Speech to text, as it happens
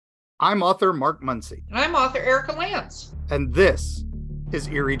I'm author Mark Muncy, And I'm author Erica Lance. and this is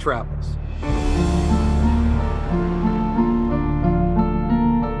Eerie Travels.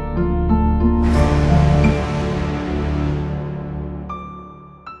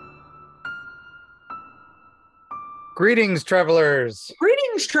 Greetings, travelers.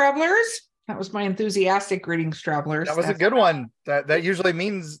 Greetings, travelers. That was my enthusiastic greetings, travelers. That was a good one. That usually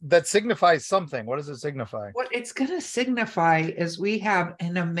means, that signifies something. What does it signify? What it's going to signify is we have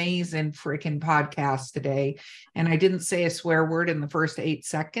an amazing freaking podcast today. And I didn't say a swear word in the first 8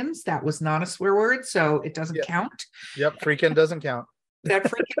 seconds. That was not a swear word, so it doesn't count. Yep, freaking doesn't count. That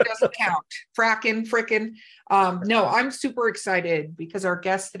freaking doesn't count. Frickin'. No, I'm super excited because our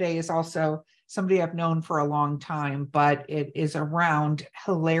guest today is also somebody I've known for a long time, but it is around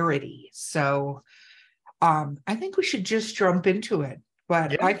hilarity. So I think we should just jump into it.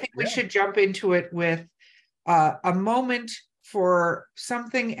 But I think we should jump into it with a moment for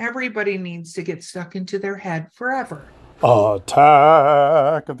something everybody needs to get stuck into their head forever.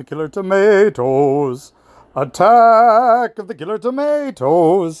 Attack of the Killer Tomatoes. Attack of the Killer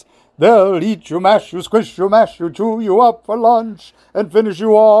Tomatoes. They'll eat you, mash you, squish you, mash you, chew you up for lunch, and finish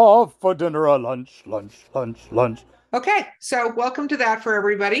you off for dinner or lunch. Okay, so welcome to that for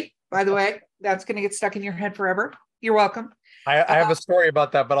everybody. By the way, that's going to get stuck in your head forever. You're welcome. I have a story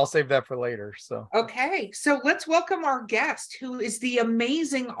about that, but I'll save that for later. So okay, so let's welcome our guest, who is the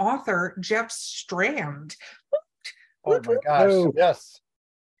amazing author Jeff Strand. Oh my gosh! Yes,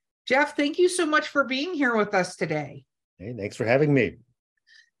 Jeff, thank you so much for being here with us today. Hey, thanks for having me.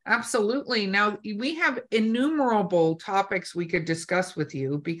 Absolutely. Now, we have innumerable topics we could discuss with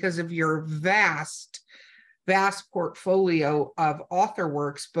you because of your vast portfolio of author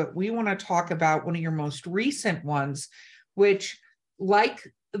works, but we want to talk about one of your most recent ones, which,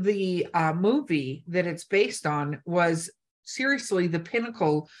 like the movie that it's based on, was seriously the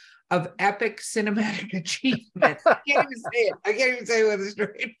pinnacle of epic cinematic achievement. I can't even say it with a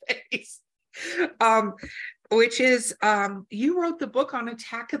straight face. Which is, you wrote the book on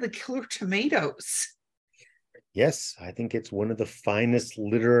Attack of the Killer Tomatoes. Yes, I think it's one of the finest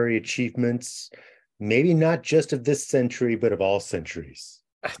literary achievements, maybe not just of this century, but of all centuries.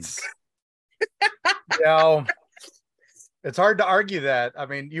 It's hard to argue that. I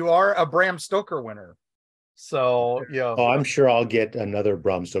mean, you are a Bram Stoker winner. So, Oh, I'm sure I'll get another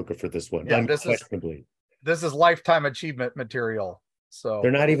Bram Stoker for this one, unquestionably. This is lifetime achievement material. So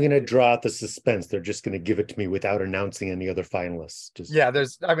they're not even going to draw out the suspense. They're just going to give it to me without announcing any other finalists. Who's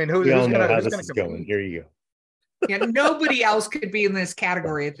going to going? Here you go. Yeah, nobody else could be in this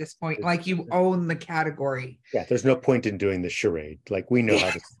category at this point. Like, you own the category. Yeah, there's no point in doing the charade. Like, we know how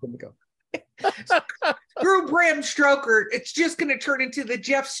this is going to go. Screw Bram Stoker. It's just going to turn into the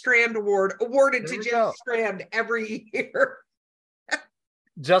Jeff Strand Award, awarded to Jeff Strand every year.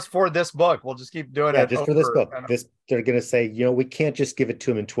 Just for this book. We'll just keep doing it. Just for this book. They're going to say, we can't just give it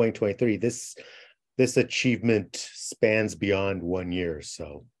to him in 2023. This achievement spans beyond 1 year.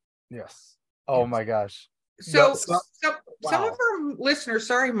 So, yes. Oh my gosh. So some of our listeners,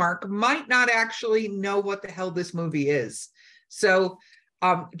 sorry, Mark, might not actually know what the hell this movie is. So,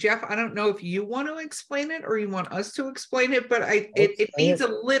 Jeff, I don't know if you want to explain it or you want us to explain it, but it needs a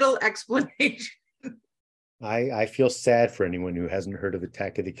little explanation. I feel sad for anyone who hasn't heard of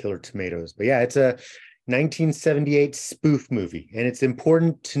Attack of the Killer Tomatoes. But yeah, it's a 1978 spoof movie. And it's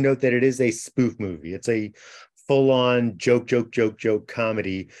important to note that it is a spoof movie. It's a full-on joke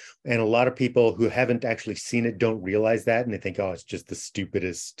comedy. And a lot of people who haven't actually seen it don't realize that. And they think, oh, it's just the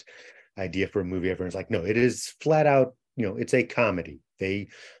stupidest idea for a movie ever. It's like, no, it is flat out, it's a comedy. The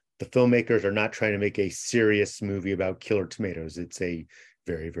filmmakers are not trying to make a serious movie about killer tomatoes. It's a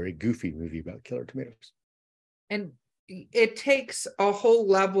very, very goofy movie about killer tomatoes. And it takes a whole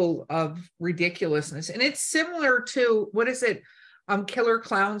level of ridiculousness. And it's similar to, what is it? Killer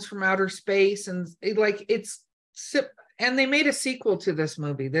Clowns from Outer Space. And and they made a sequel to this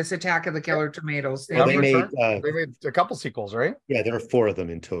movie, this Attack of the Killer Tomatoes. They made a couple sequels, right? Yeah, there are 4 of them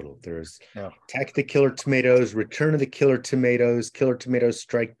in total. There's Attack of the Killer Tomatoes, Return of the Killer Tomatoes, Killer Tomatoes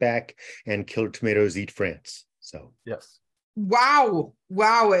Strike Back, and Killer Tomatoes Eat France. So, yes. Wow.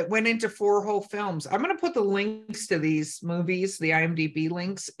 It went into 4 whole films. I'm going to put the links to these movies, the IMDb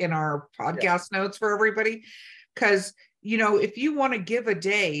links, in our podcast notes for everybody. Because, if you want to give a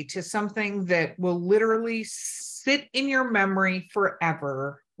day to something that will literally sit in your memory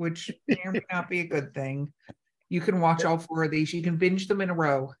forever, which may or may not be a good thing, you can watch all 4 of these. You can binge them in a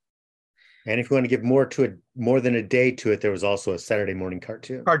row. And if you want to give more than a day to it, there was also a Saturday morning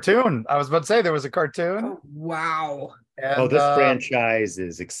cartoon. I was about to say there was a cartoon. Oh, wow. And, this franchise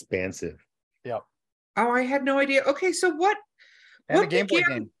is expansive. Yeah. Oh, I had no idea. Okay, so what? And a Game Boy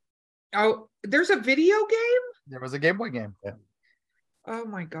game. Oh, there's a video game? There was a Game Boy game. Yeah. Oh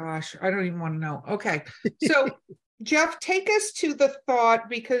my gosh, I don't even want to know. Okay. So, Jeff, take us to the thought,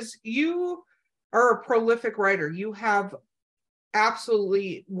 because you are a prolific writer. You have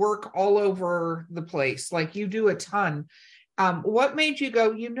absolutely work all over the place. Like, you do a ton. What made you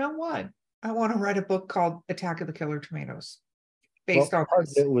go, you know what? I want to write a book called Attack of the Killer Tomatoes based on part of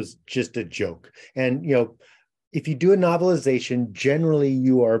this. it was just a joke. And, if you do a novelization, generally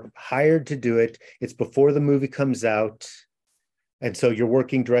you are hired to do it. It's before the movie comes out. And so you're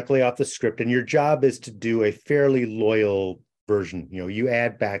working directly off the script, and your job is to do a fairly loyal version. You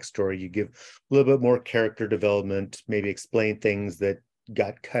add backstory, you give a little bit more character development, maybe explain things that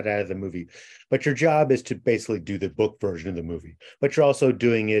got cut out of the movie. But your job is to basically do the book version of the movie. But you're also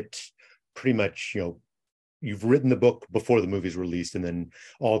doing it pretty much, you've written the book before the movie's released, and then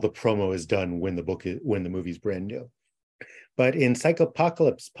all the promo is done when the movie's brand new. But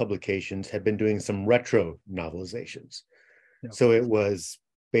Encyclopocalypse Publications had been doing some retro novelizations. Yep. So it was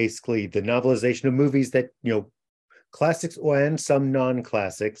basically the novelization of movies that, classics and some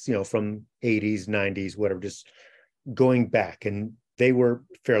non-classics, from 80s, 90s, whatever, just going back, and they were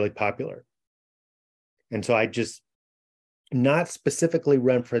fairly popular. And so I just, not specifically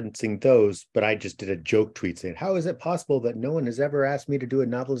referencing those, but I just did a joke tweet saying, how is it possible that no one has ever asked me to do a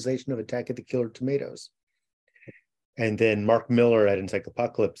novelization of Attack of the Killer Tomatoes? And then Mark Miller at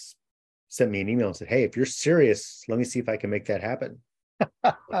Encyclopocalypse sent me an email and said, hey, if you're serious, let me see if I can make that happen.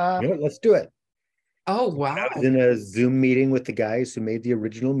 Let's do it. Oh, wow. I was in a Zoom meeting with the guys who made the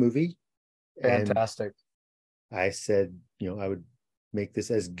original movie. Fantastic. And I said, I would make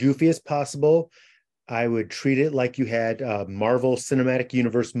this as goofy as possible. I would treat it like you had Marvel Cinematic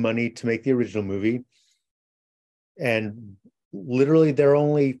Universe money to make the original movie. And literally their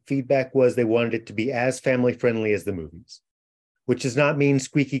only feedback was they wanted it to be as family friendly as the movies, which does not mean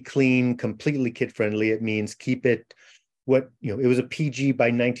squeaky clean, completely kid friendly. It means keep it it was a PG by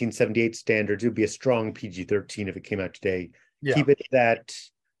 1978 standards. It would be a strong PG-13 if it came out today. Yeah. Keep it that,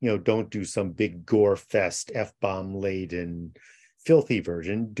 don't do some big gore fest, F-bomb laden, filthy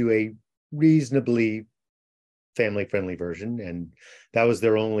version. Do a reasonably family-friendly version. And that was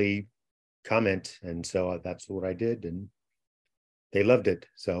their only comment. And so that's what I did. And they loved it.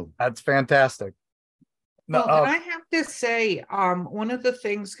 So That's fantastic. Well, and I have to say, one of the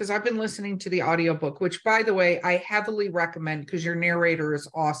things, because I've been listening to the audiobook, which, by the way, I heavily recommend, because your narrator is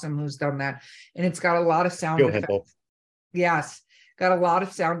awesome who's done that. And it's got a lot of sound effects. Hempel. Yes, got a lot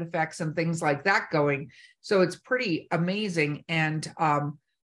of sound effects and things like that going. So it's pretty amazing. And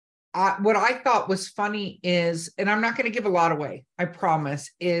what I thought was funny is, and I'm not going to give a lot away, I promise,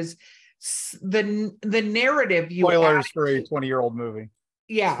 is the narrative you spoilers for a 20-year-old movie.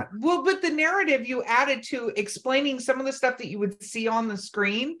 Yeah, well, but the narrative you added to explaining some of the stuff that you would see on the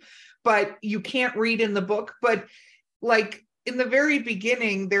screen, but you can't read in the book. But like in the very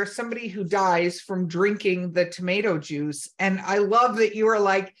beginning, there's somebody who dies from drinking the tomato juice. And I love that you were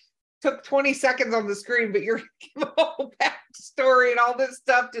like, took 20 seconds on the screen, but you're giving a whole backstory and all this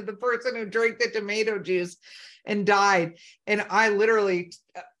stuff to the person who drank the tomato juice and died. And I literally,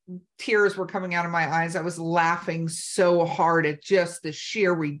 tears were coming out of my eyes. I was laughing so hard at just the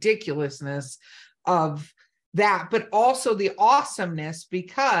sheer ridiculousness of that, but also the awesomeness,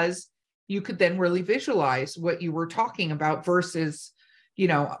 because you could then really visualize what you were talking about versus,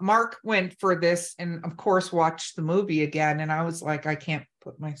 Mark went for this and of course watched the movie again. And I was like, I can't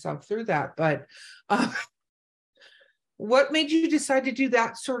put myself through that. But what made you decide to do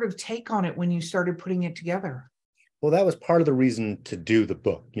that sort of take on it when you started putting it together? Well, that was part of the reason to do the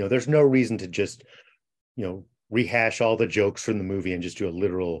book. There's no reason to just, rehash all the jokes from the movie and just do a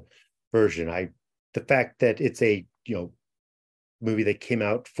literal version. The fact that it's a, movie that came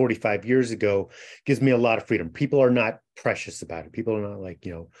out 45 years ago gives me a lot of freedom. People are not precious about it. People are not like,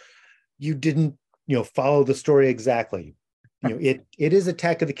 you didn't, follow the story exactly. It is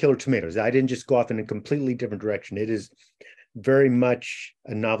Attack of the Killer Tomatoes. I didn't just go off in a completely different direction. It is very much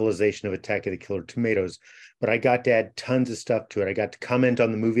a novelization of Attack of the Killer Tomatoes, but I got to add tons of stuff to it. I got to comment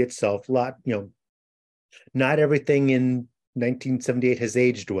on the movie itself a lot. Not everything in 1978 has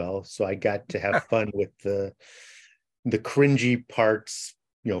aged well, so I got to have fun with the cringy parts,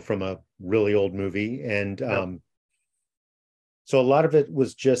 from a really old movie. And so a lot of it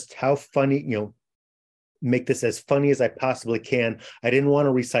was just how funny, make this as funny as I possibly can. I didn't want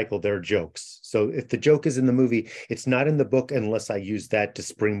to recycle their jokes. So if the joke is in the movie, it's not in the book unless I use that to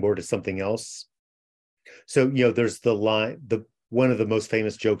springboard to something else. So, there's the line, one of the most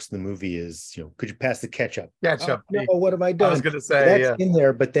famous jokes in the movie is, could you pass the ketchup? Ketchup. No, what have I done? I was going to say, that's in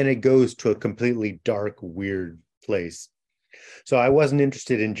there, but then it goes to a completely dark, weird place. So I wasn't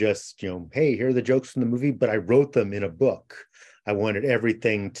interested in just, hey, here are the jokes from the movie, but I wrote them in a book. I wanted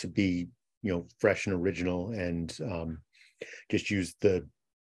everything to be, fresh and original, and just use the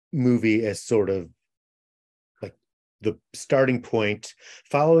movie as sort of like the starting point,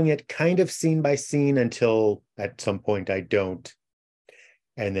 following it kind of scene by scene until at some point I don't.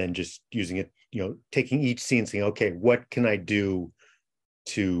 And then just using it, taking each scene, saying, okay, what can I do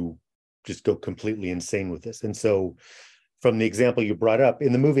to just go completely insane with this? And so from the example you brought up,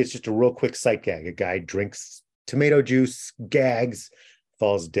 in the movie, it's just a real quick sight gag. A guy drinks tomato juice, gags,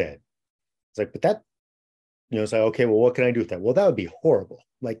 falls dead. It's like, but that, it's like, okay, well, what can I do with that? Well, that would be horrible.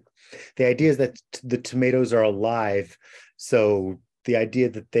 Like, the idea is that the tomatoes are alive. So the idea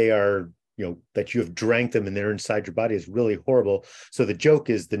that they are, that you have drank them and they're inside your body is really horrible. So the joke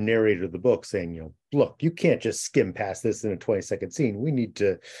is the narrator of the book saying, look, you can't just skim past this in a 20-second scene. We need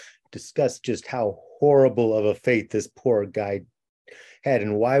to discuss just how horrible of a fate this poor guy had,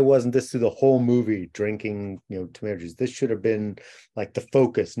 and why wasn't this through the whole movie, drinking tomato juice? This should have been like the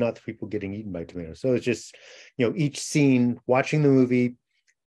focus, not the people getting eaten by tomatoes. So it's just each scene, watching the movie,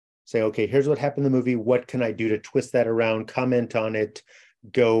 say, okay, here's what happened in the movie, what can I do to twist that around, comment on it,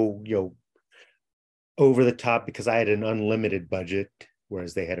 go over the top, because I had an unlimited budget,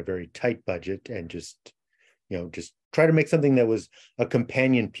 whereas they had a very tight budget, and just try to make something that was a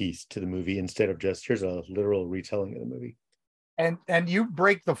companion piece to the movie instead of just here's a literal retelling of the movie. And you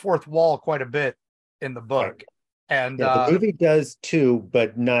break the fourth wall quite a bit in the book. Right. And the movie does too,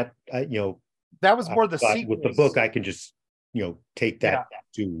 but not that was more the sequels. With the book, I can just take that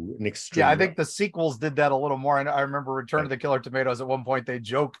to an extreme. Yeah, I think the sequels did that a little more. And I remember Return of the Killer Tomatoes, at one point they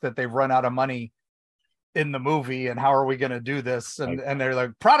joked that they've run out of money in the movie, and how are we going to do this? And they're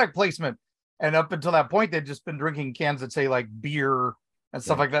like, product placement. And up until that point, they'd just been drinking cans that say like beer and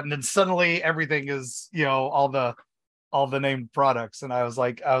stuff like that. And then suddenly everything is, all the named products. And I was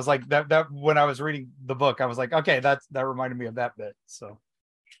like that when I was reading the book, I was like, okay, that reminded me of that bit. So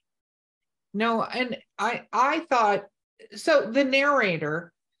no, and I thought, so the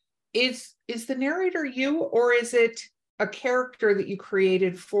narrator is the narrator you, or is it a character that you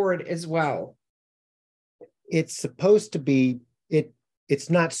created for it as well? It's supposed to be it's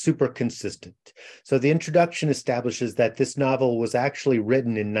not super consistent. So the introduction establishes that this novel was actually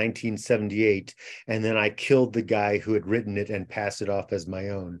written in 1978, and then I killed the guy who had written it and passed it off as my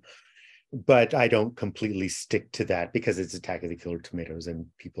own. But I don't completely stick to that, because it's Attack of the Killer Tomatoes, and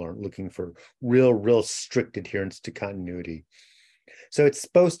people aren't looking for real strict adherence to continuity. So it's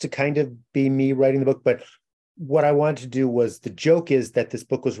supposed to kind of be me writing the book, but what I wanted to do was, the joke is that this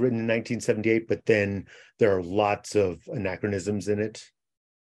book was written in 1978, but then there are lots of anachronisms in it.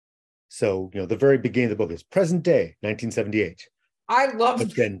 So, the very beginning of the book is present day, 1978. I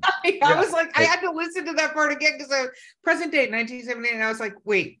loved it. I was like, I had to listen to that part again, because present day, 1978, and I was like,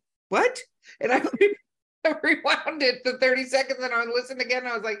 wait, what? And I rewound it to 30 seconds, and I listened again, and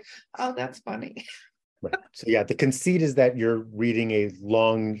I was like, oh, that's funny. Right. So yeah, the conceit is that you're reading a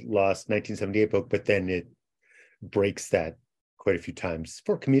long lost 1978 book, but then it breaks that quite a few times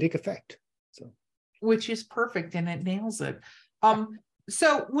for comedic effect. So, which is perfect, and it nails it.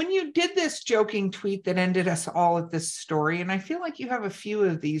 So when you did this joking tweet that ended us all at this story, and I feel like you have a few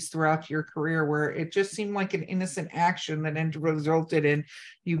of these throughout your career where it just seemed like an innocent action that resulted in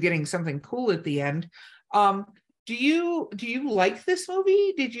you getting something cool at the end. Do you like this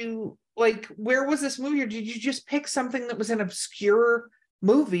movie? Did you where was this movie, or did you just pick something that was an obscure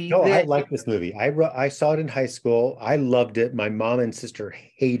movie? No, I like this movie. I saw it in high school. I loved it. My mom and sister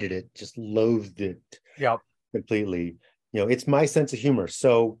hated it, just loathed it. Yeah, completely. It's my sense of humor.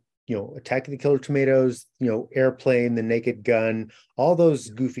 So, Attack of the Killer Tomatoes, Airplane, The Naked Gun, all those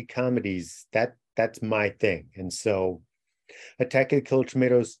goofy comedies, that's my thing. And so Attack of the Killer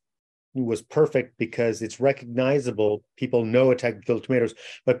Tomatoes was perfect because it's recognizable. People know Attack of the Killer Tomatoes,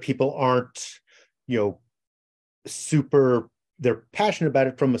 but people aren't, they're passionate about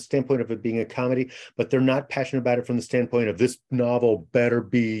it from a standpoint of it being a comedy, but they're not passionate about it from the standpoint of this novel better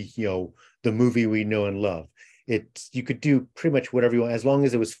be, the movie we know and love. You could do pretty much whatever you want, as long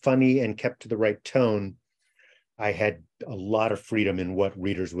as it was funny and kept to the right tone. I had a lot of freedom in what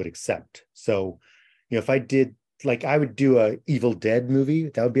readers would accept. So, if I did, I would do a Evil Dead movie,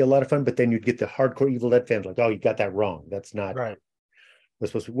 that would be a lot of fun, but then you'd get the hardcore Evil Dead fans like, oh, you got that wrong. That's not right.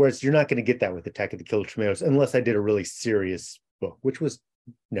 What's supposed to be. Whereas you're not going to get that with Attack of the Killer Tomatoes, unless I did a really serious book, which was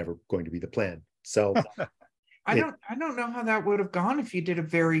never going to be the plan. So I don't know how that would have gone if you did a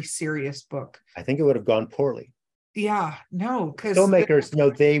very serious book. I think it would have gone poorly. Yeah, no, because filmmakers,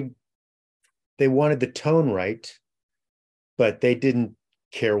 they wanted the tone right, but they didn't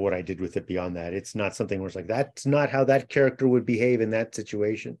care what I did with it beyond that. It's not something where it's like, that's not how that character would behave in that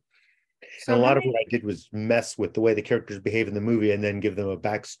situation. So And a lot of what I did was mess with the way the characters behave in the movie and then give them a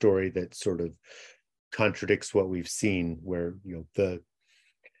backstory that sort of contradicts what we've seen, where, you know,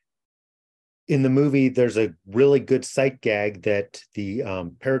 in the movie, there's a really good sight gag that the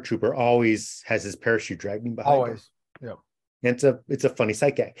paratrooper always has his parachute dragging behind him. Always. Yeah. And it's a funny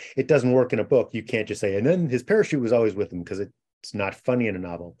sight gag. It doesn't work in a book. You can't just say, and then his parachute was always with him, because it's not funny in a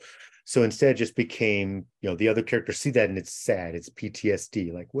novel. So instead it just became, you know, the other characters see that and it's sad. It's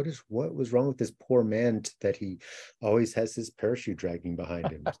PTSD. Like, what was wrong with this poor man that he always has his parachute dragging behind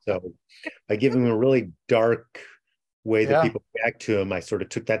him? So by giving him a really dark way that people react to him, I sort of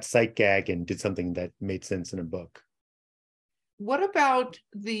took that sight gag and did something that made sense in a book. what about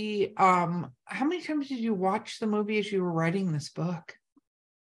the how many times did you watch the movie as you were writing this book?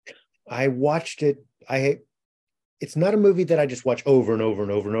 I watched it. It's not a movie that I just watch over and over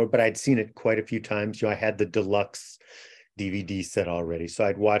and over and over, but I'd seen it quite a few times. You know, I had the deluxe DVD set already, so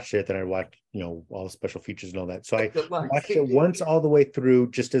I'd watched it, then I'd watch, you know, all the special features and all that. So I watched it once all the way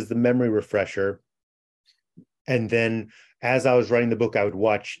through, just as the memory refresher. And then as I was writing the book, I would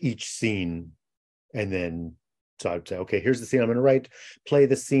watch each scene, and then so I'd say, okay, here's the scene I'm going to write, play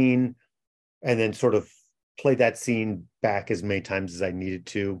the scene, and then sort of play that scene back as many times as I needed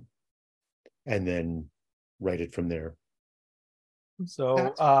to, and then write it from there.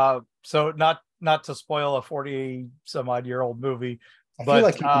 So so not to spoil a 40 some odd year old movie, I but feel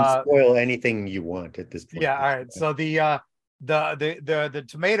like you can spoil anything you want at this point. Yeah, all right. So the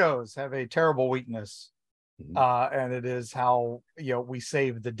tomatoes have a terrible weakness. And it is how, you know, we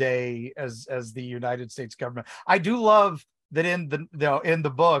save the day as the United States government. I do love that in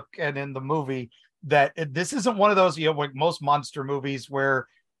the book and in the movie that this isn't one of those, you know, like most monster movies where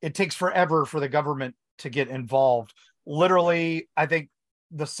it takes forever for the government to get involved. Literally, I think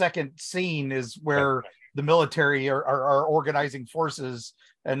the second scene is where the military are organizing forces,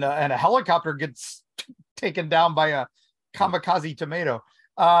 and a helicopter gets taken down by a kamikaze tomato.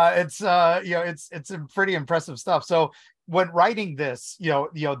 It's you know, it's some pretty impressive stuff. So when writing this, you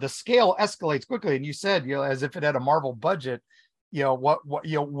know, the scale escalates quickly, and you said, you know, as if it had a Marvel budget. You know, what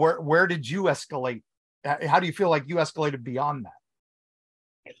you know, where did you escalate? How do you feel like you escalated beyond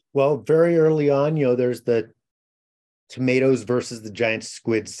that? Well, very early on, you know, there's the tomatoes versus the giant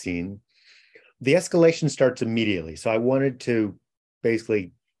squid scene. The escalation starts immediately. So I wanted to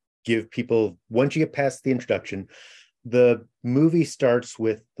basically give people, once you get past the introduction, the movie starts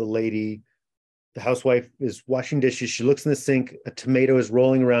with the housewife is washing dishes. She looks in the sink, a tomato is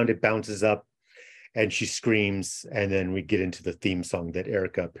rolling around, it bounces up, and she screams. And then we get into the theme song that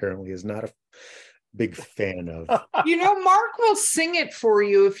Erica apparently is not a big fan of. You know, Mark will sing it for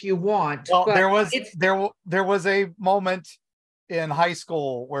you if you want. Well, but there was a moment in high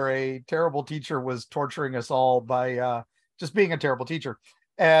school where a terrible teacher was torturing us all by just being a terrible teacher.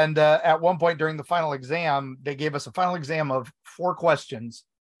 And at one point during the final exam, they gave us a final exam of 4 questions,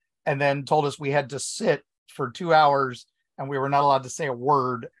 and then told us we had to sit for 2 hours, and we were not allowed to say a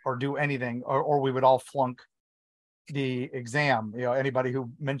word or do anything, or we would all flunk the exam. You know, anybody who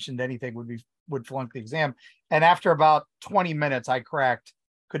mentioned anything would flunk the exam. And after about 20 minutes, I cracked,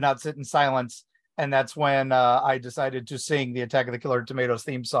 could not sit in silence. And that's when I decided to sing the Attack of the Killer Tomatoes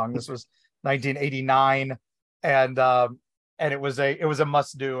theme song. This was 1989. And it was a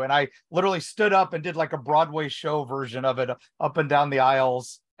must do. And I literally stood up and did like a Broadway show version of it up and down the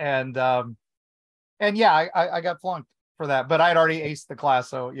aisles. And yeah, I got flunked for that, but I'd already aced the class.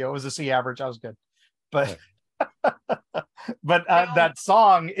 So, you know, it was a C average. I was good. But but that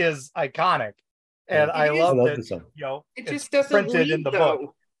song is iconic, and I love the song. You know, it just doesn't printed leave, in the though.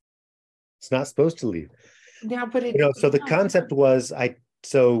 book. It's not supposed to leave. Yeah, but it, you know, so the concept was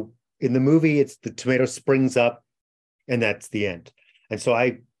so in the movie, it's the tomato springs up, and that's the end. And so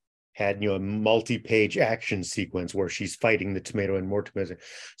I had, you know, a multi-page action sequence where she's fighting the tomato and more tomatoes.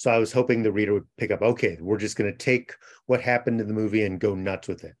 So I was hoping the reader would pick up, okay, we're just going to take what happened in the movie and go nuts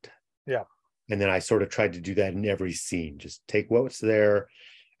with it. Yeah. And then I sort of tried to do that in every scene, just take what's there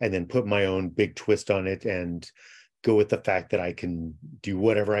and then put my own big twist on it and go with the fact that I can do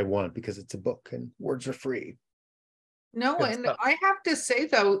whatever I want because it's a book and words are free. No, and I have to say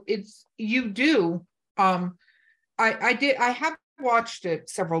though, you do. I have watched it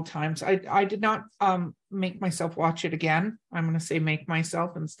several times. I did not make myself watch it again. I'm going to say make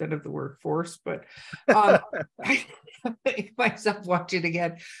myself instead of the word force, but I make myself watch it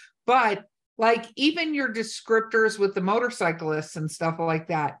again. But like even your descriptors with the motorcyclists and stuff like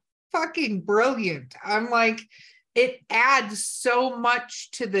that, fucking brilliant. I'm like, it adds so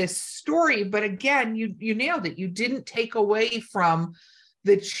much to this story. But again, you nailed it. You didn't take away from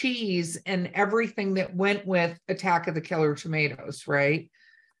the cheese and everything that went with Attack of the Killer Tomatoes, right?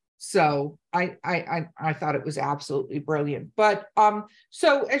 So I thought it was absolutely brilliant. But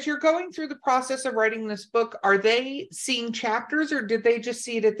so as you're going through the process of writing this book, are they seeing chapters or did they just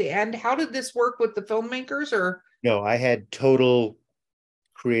see it at the end? How did this work with the filmmakers? Or No, I had total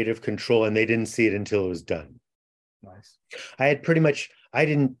creative control, and they didn't see it until it was done. Nice. I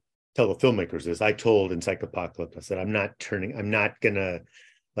didn't tell the filmmakers this. I told Encyclopocalypse, I said, I'm not gonna,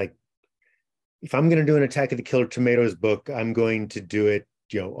 like, if I'm gonna do an Attack of the Killer Tomatoes book, I'm going to do it,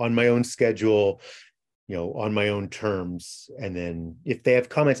 on my own schedule, on my own terms. And then if they have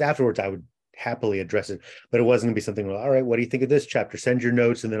comments afterwards, I would happily address it. But it wasn't gonna be something like, all right, what do you think of this chapter? Send your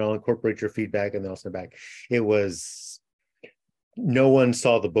notes, and then I'll incorporate your feedback, and then I'll send it back. It was, no one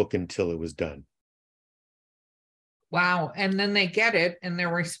saw the book until it was done. wow. And then they get it, and their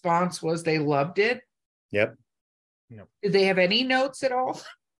response was they loved it. Yep. Did they have any notes at all?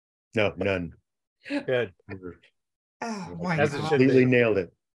 No, none. Good. Oh my As it God. should be. Completely nailed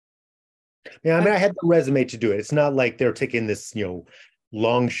it. Yeah, I mean, I had the resume to do it. It's not like they're taking this,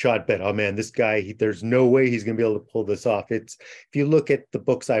 long shot bet. Oh man, this guy, there's no way he's going to be able to pull this off. If you look at the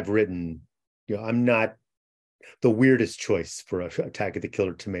books I've written, I'm not the weirdest choice for a Attack of the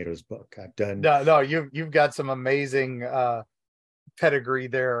Killer Tomatoes book. I've done. No, you've got some amazing pedigree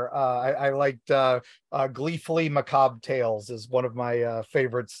there. I liked Gleefully Macabre Tales is one of my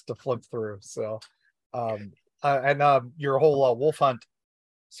favorites to flip through. So, and your whole Wolf Hunt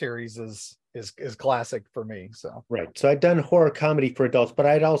series is classic for me. So Right. So I'd done horror comedy for adults, but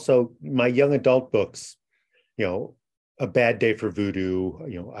I'd also, my young adult books, A Bad Day for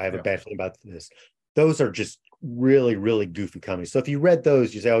Voodoo, I have a bad feeling about this. Those are just really, really goofy comedies. So if you read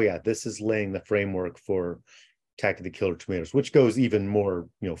those, you say, oh yeah, this is laying the framework for Attack of the Killer Tomatoes, which goes even more,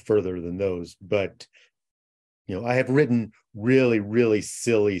 further than those. But, I have written really, really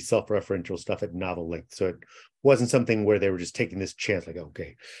silly self-referential stuff at novel length. So it wasn't something where they were just taking this chance, like,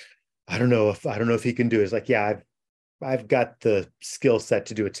 okay, I don't know if he can do it. It's like, yeah, I've got the skill set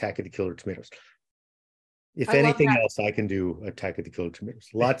to do Attack of the Killer Tomatoes. If anything else, I can do Attack of the Killer Tomatoes.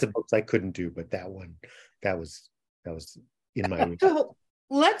 Lots of books I couldn't do, but that one, that was in my. So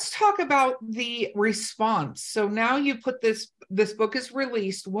let's talk about the response. So now you put this book is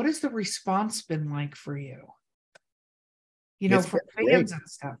released. What has the response been like for you? From fans and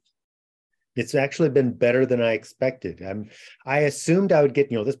stuff. It's actually been better than I expected. I assumed I would get,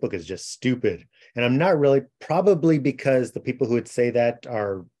 this book is just stupid. And I'm not really, probably because the people who would say that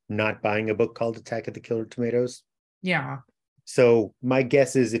are not buying a book called Attack of the Killer Tomatoes. Yeah. So my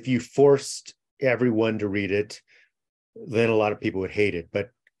guess is if you forced everyone to read it, then a lot of people would hate it.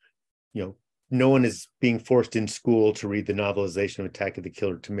 But, no one is being forced in school to read the novelization of Attack of the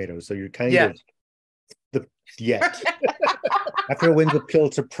Killer Tomatoes. So you're kind of yet. After it wins the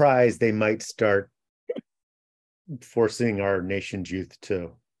Pulitzer Prize, they might start forcing our nation's youth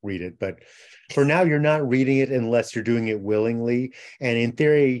to read it. But for now, you're not reading it unless you're doing it willingly. And in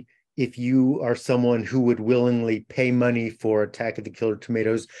theory, if you are someone who would willingly pay money for Attack of the Killer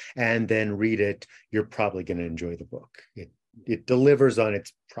Tomatoes and then read it, you're probably going to enjoy the book. It delivers on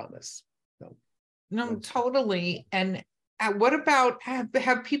its promise. No, totally. And what about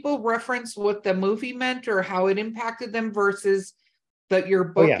have people referenced what the movie meant or how it impacted them versus your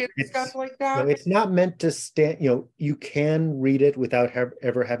book and stuff like that? No, it's not meant to stand. You can read it without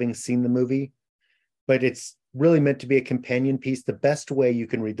ever having seen the movie, but it's really meant to be a companion piece. The best way you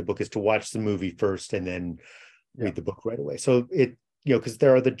can read the book is to watch the movie first and then read the book right away. So because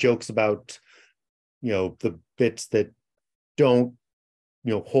there are the jokes about the bits that don't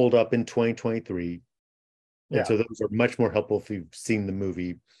hold up in 2023. And so those are much more helpful if you've seen the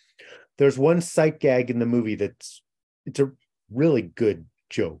movie. There's one sight gag in the movie it's a really good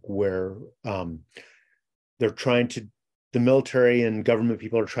joke where the military and government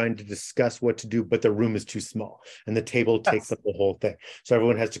people are trying to discuss what to do, but the room is too small and the table takes up the whole thing. So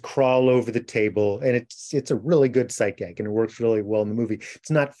everyone has to crawl over the table, and it's a really good sight gag, and it works really well in the movie.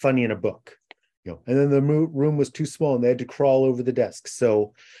 It's not funny in a book, and then the room was too small and they had to crawl over the desk.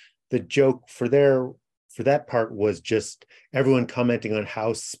 So the joke for that part was just everyone commenting on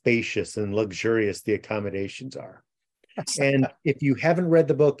how spacious and luxurious the accommodations are. And if you haven't read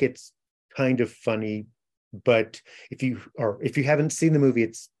the book, it's kind of funny, but if you haven't seen the movie,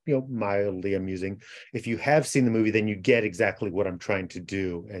 it's mildly amusing. If you have seen the movie, then you get exactly what I'm trying to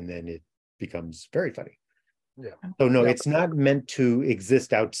do, and then it becomes very funny. Yeah. So no, it's not meant to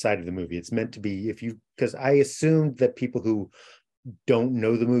exist outside of the movie. It's meant to be because I assumed that people who don't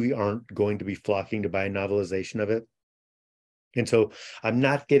know the movie aren't going to be flocking to buy a novelization of it. And so I'm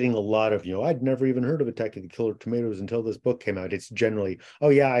not getting a lot of, I'd never even heard of Attack of the Killer Tomatoes until this book came out. It's generally, oh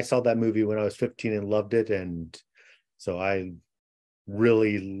yeah, I saw that movie when I was 15 and loved it. And so I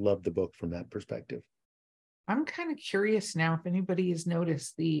really love the book from that perspective. I'm kind of curious now if anybody has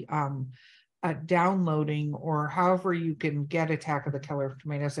noticed the downloading or however you can get Attack of the Killer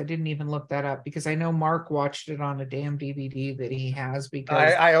Tomatoes. I didn't even look that up because I know Mark watched it on a damn DVD that he has.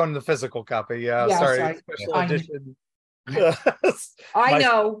 Because I own the physical copy. Yeah, yes, sorry, special edition. I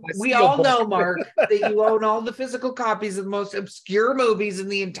know. We all book. know, Mark, that you own all the physical copies of the most obscure movies in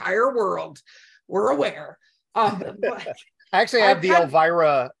the entire world. We're aware. But I actually have the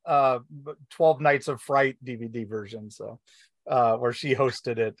Elvira 12 Nights of Fright DVD version, so where she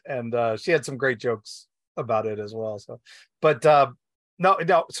hosted it, and she had some great jokes about it as well. So, but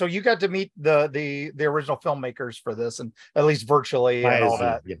no. So you got to meet the original filmmakers for this, and at least virtually and all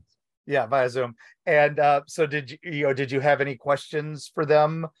that. Yes. Yeah, via Zoom. And so did you have any questions for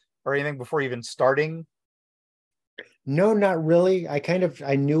them or anything before even starting? No, not really.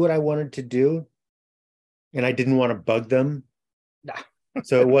 I knew what I wanted to do, and I didn't want to bug them. Nah.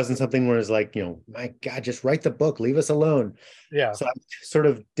 So it wasn't something where it's like, my God, just write the book, leave us alone. Yeah. So I sort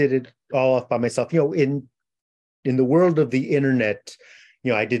of did it all off by myself. In the world of the internet,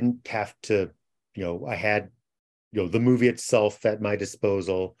 I didn't have to, I had, the movie itself at my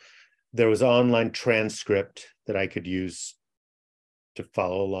disposal. There was an online transcript that I could use to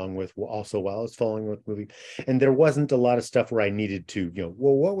follow along with also while I was following with the movie. And there wasn't a lot of stuff where I needed to,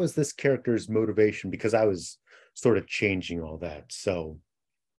 what was this character's motivation? Because I was sort of changing all that. So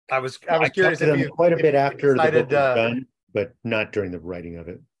I was curious if you quite a bit after decided, the book was done, but not during the writing of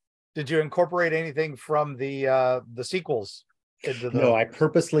it. Did you incorporate anything from the sequels into the... No, I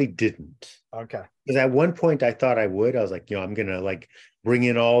purposely didn't. Okay. Because at one point I thought I would. I was like, I'm gonna bring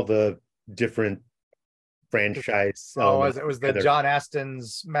in all the different franchise. It was the John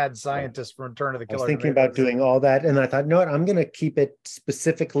Aston's Mad Scientist from Return of the Killer. I was thinking about doing all that, and I thought, no, I'm going to keep it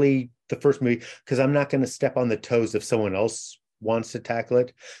specifically the first movie because I'm not going to step on the toes if someone else wants to tackle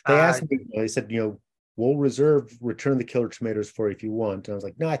it. They asked me, they said, we'll reserve Return of the Killer Tomatoes for you if you want. And I was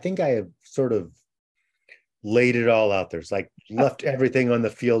like, no, I think I have sort of laid it all out there. It's like left everything on the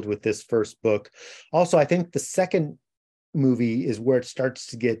field with this first book. Also, I think the second movie is where it starts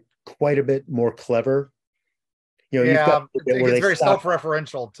to get quite a bit more clever. You've got it's very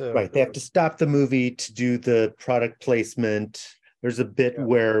self-referential too. Right. They have to stop the movie to do the product placement. There's a bit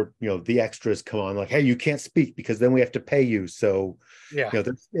where, the extras come on like, hey, you can't speak because then we have to pay you. So,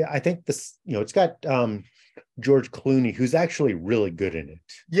 I think this, it's got George Clooney, who's actually really good in it.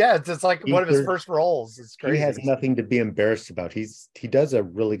 Yeah. It's like one of his first roles. It's crazy. He has nothing to be embarrassed about. He does a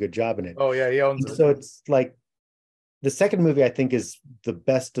really good job in it. Oh yeah. He owns it. So it's like the second movie, I think, is the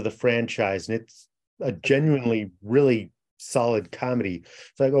best of the franchise. And it's a genuinely really solid comedy.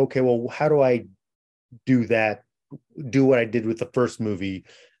 It's like, okay, well, how do I do that? Do what I did with the first movie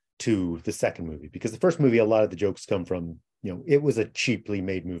to the second movie? Because the first movie, a lot of the jokes come from, it was a cheaply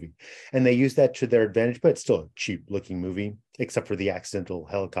made movie and they use that to their advantage, but it's still a cheap looking movie, except for the accidental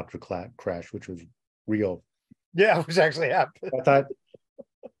helicopter crash, which was real. Yeah, which actually happened. I thought,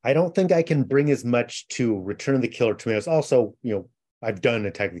 I don't think I can bring as much to Return of the Killer Tomatoes. Also, I've done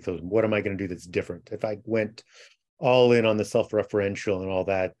Attack of the Killer. What am I going to do that's different? If I went all in on the self-referential and all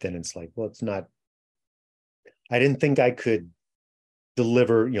that, then it's like, well, it's not. I didn't think I could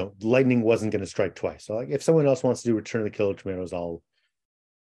deliver, lightning wasn't going to strike twice. So if someone else wants to do Return of the Killer Tomatoes, I'll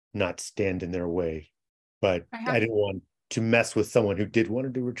not stand in their way. But I didn't want to mess with someone who did want to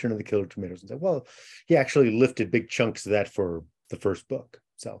do Return of the Killer Tomatoes and say, well, he actually lifted big chunks of that for the first book.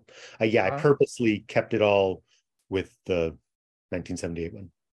 So I purposely kept it all with the 1978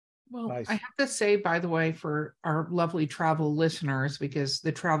 one. Well, nice. I have to say, by the way, for our lovely travel listeners, because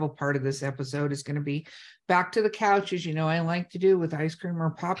the travel part of this episode is going to be back to the couch, as I like to do with ice cream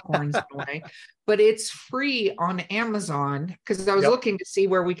or popcorns in a way, but it's free on Amazon because I was looking to see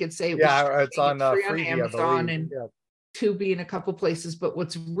where we could say it's on free on Amazon and Tubi and a couple places. But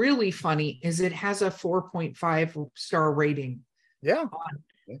what's really funny is it has a 4.5 star rating. Yeah.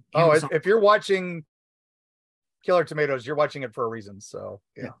 If you're watching Killer Tomatoes, you're watching it for a reason. So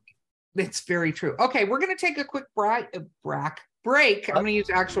it's very true. Okay, we're going to take a quick break. I'm going to use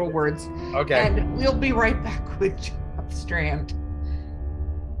actual words. Okay. And we'll be right back with Jeff Strand.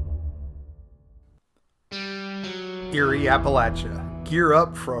 Erie, Appalachia, Gear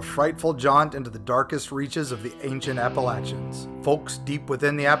up for a frightful jaunt into the darkest reaches of the ancient Appalachians. Folks deep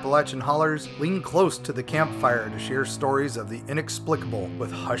within the Appalachian hollers lean close to the campfire to share stories of the inexplicable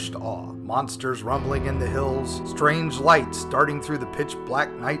with hushed awe. Monsters rumbling in the hills, strange lights darting through the pitch black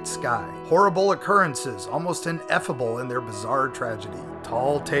night sky, horrible occurrences almost ineffable in their bizarre tragedy.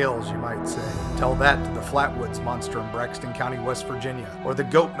 Tall tales, you might say. Tell that to the Flatwoods monster in Braxton County, West Virginia, or the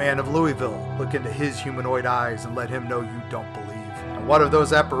Goat Man of Louisville. Look into his humanoid eyes and let him know you don't believe. And what of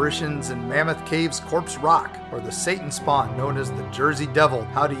those apparitions in Mammoth Cave's Corpse Rock, or the Satan spawn known as the Jersey Devil?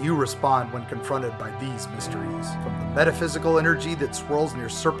 How do you respond when confronted by these mysteries? From the metaphysical energy that swirls near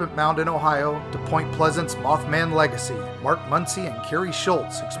Serpent Mound in Ohio to Point Pleasant's Mothman legacy, Mark Muncy and Carrie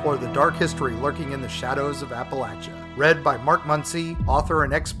Schultz explore the dark history lurking in the shadows of Appalachia. Read by Mark Muncy, author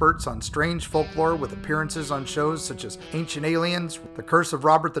and experts on strange folklore with appearances on shows such as Ancient Aliens, The Curse of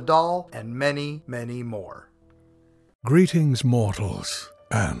Robert the Doll, and many, many more. Greetings, mortals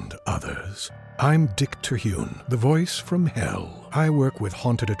and others. I'm Dick Terhune, the voice from hell. I work with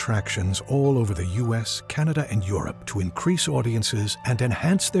haunted attractions all over the US, Canada, and Europe to increase audiences and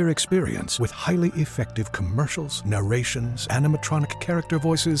enhance their experience with highly effective commercials, narrations, animatronic character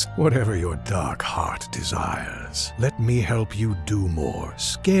voices, whatever your dark heart desires. Let me help you do more,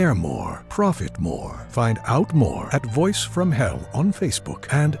 scare more, profit more. Find out more at Voice from Hell on Facebook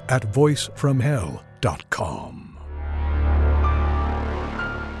and at voicefromhell.com.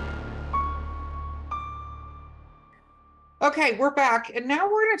 Okay, we're back, and now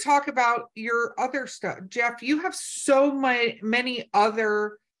we're going to talk about your other stuff. Jeff, you have so many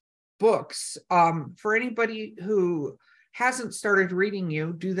other books. For anybody who hasn't started reading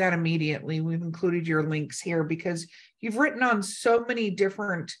you, do that immediately. We've included your links here because you've written on so many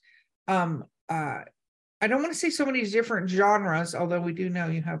different, I don't want to say so many different genres, although we do know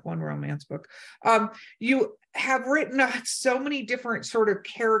you have one romance book. You have written on so many different sort of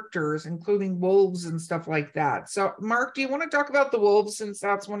characters, including wolves and stuff like that. So, Mark, do you want to talk about the wolves since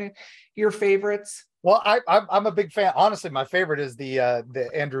that's one of your favorites? Well, I'm a big fan. Honestly, my favorite is the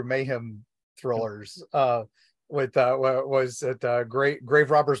Andrew Mayhem thrillers. With was it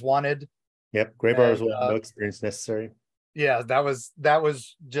Grave Robbers Wanted? Yep, Grave Robbers Wanted, No Experience Necessary. Yeah, that was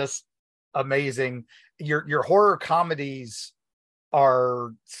just amazing. Your horror comedies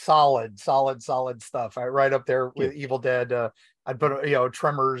are solid stuff. Right up there with Evil Dead. I'd put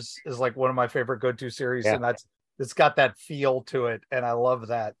Tremors is like one of my favorite go-to series, and it's got that feel to it, and I love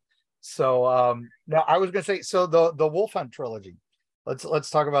that. So now I was gonna say, so the Wolf Hunt trilogy. Let's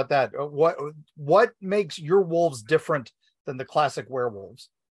talk about that. What makes your wolves different than the classic werewolves?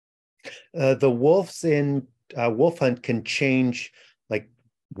 The wolves in Wolf Hunt can change like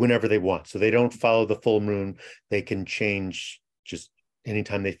whenever they want, so they don't follow the full moon. They can change just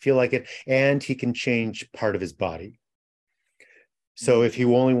anytime they feel like it, and he can change part of his body. So if he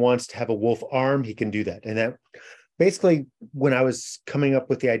only wants to have a wolf arm, he can do that. And that basically, when I was coming up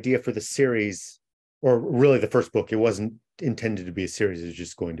with the idea for the series, or really the first book, it wasn't intended to be a series, it was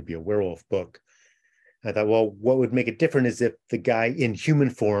just going to be a werewolf book. I thought, well, what would make it different is if the guy in human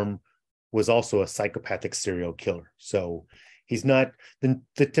form was also a psychopathic serial killer. So he's not the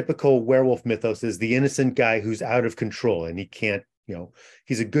typical werewolf mythos is the innocent guy who's out of control and he can't,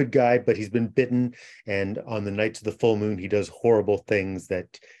 he's a good guy, but he's been bitten. And on the nights of the full moon, he does horrible things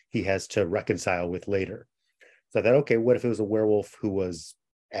that he has to reconcile with later. So I thought, okay, what if it was a werewolf who was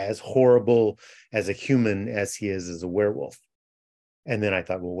as horrible as a human as he is as a werewolf? And then I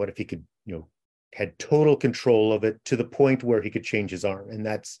thought, well, what if he could, had total control of it to the point where he could change his arm? And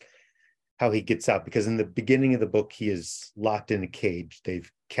that's how he gets out, because in the beginning of the book, he is locked in a cage.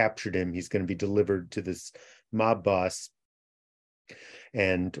 They've captured him. He's going to be delivered to this mob boss.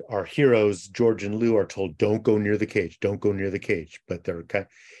 And our heroes, George and Lou, are told, don't go near the cage. Don't go near the cage. But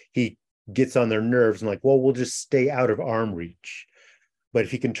he gets on their nerves and like, well, we'll just stay out of arm reach. But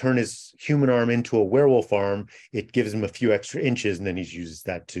if he can turn his human arm into a werewolf arm, it gives him a few extra inches, and then he uses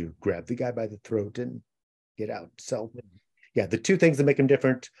that to grab the guy by the throat and get out. So yeah, the two things that make him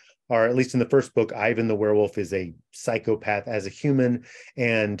different are, at least in the first book, Ivan the werewolf is a psychopath as a human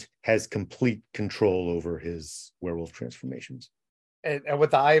and has complete control over his werewolf transformations. And with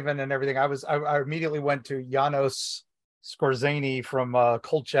the Ivan and everything, I immediately went to Janos Skorzeny from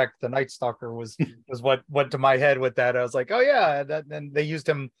Kolchak, the Night Stalker was what went to my head with that. I was like, oh yeah, and they used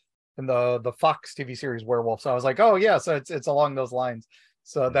him in the Fox TV series Werewolf. So I was like, oh yeah, so it's along those lines.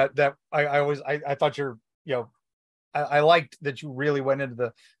 So that I thought I liked that you really went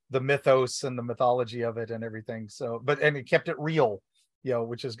into the mythos and the mythology of it and everything. So, and it kept it real,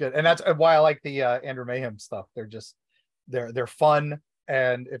 which is good. And that's why I like the Andrew Mayhem stuff. They're fun,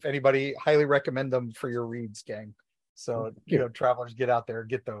 and if anybody, highly recommend them for your reads, gang. So, you know, travelers, get out there,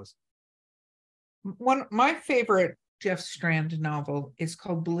 get those. My favorite Jeff Strand novel is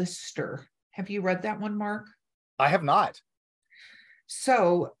called Blister. Have you read that one, Mark? I have not.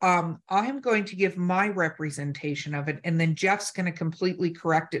 So I'm going to give my representation of it, and then Jeff's going to completely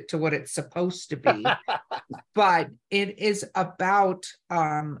correct it to what it's supposed to be. But it is about,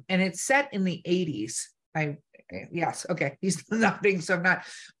 and it's set in the 80s. Yes, okay, he's nodding, so I'm not.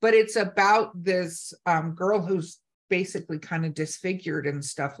 But it's about this girl who's basically kind of disfigured and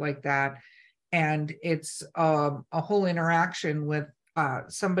stuff like that. And it's a whole interaction with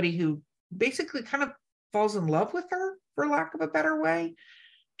somebody who basically kind of falls in love with her, for lack of a better way.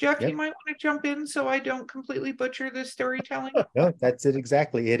 Jeff, you might want to jump in so I don't completely butcher this storytelling. No, that's it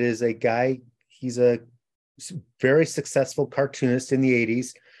exactly. It is a guy, he's a very successful cartoonist in the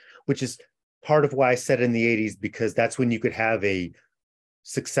 80s, which is part of why I said in the 80s, because that's when you could have a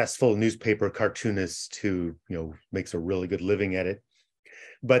successful newspaper cartoonist who, you know, makes a really good living at it.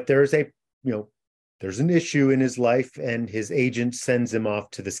 But there's an issue in his life, and his agent sends him off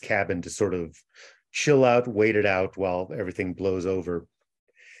to this cabin to sort of chill out, wait it out while everything blows over.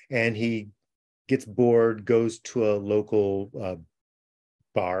 And he gets bored, goes to a local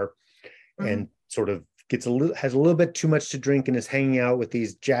bar, and sort of has a little bit too much to drink, and is hanging out with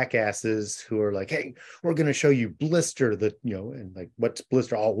these jackasses who are like, hey, we're going to show you Blister, and like, what's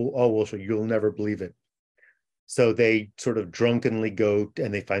Blister? We'll show you. You'll never believe it. So they sort of drunkenly go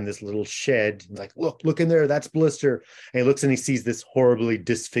and they find this little shed. Like, look in there, that's Blister. And he looks and he sees this horribly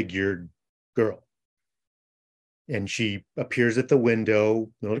disfigured girl. And she appears at the window.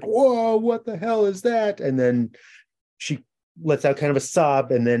 They're like, whoa, what the hell is that? And then she lets out kind of a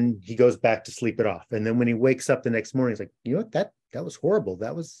sob, and then he goes back to sleep it off. And then when he wakes up the next morning, he's like, you know what, that was horrible.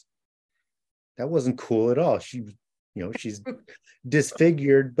 That wasn't cool at all. She's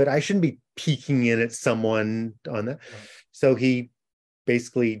disfigured, but I shouldn't be peeking in at someone on that. So he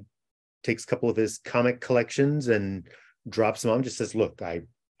basically takes a couple of his comic collections and drops them on, just says, look, I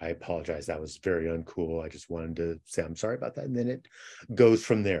apologize. That was very uncool. I just wanted to say I'm sorry about that. And then it goes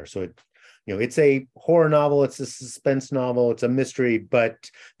from there. So it's a horror novel, it's a suspense novel, it's a mystery, but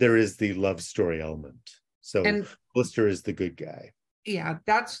there is the love story element. So Blister is the good guy. Yeah,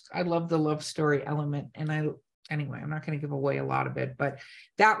 I love the love story element. And anyway, I'm not going to give away a lot of it, but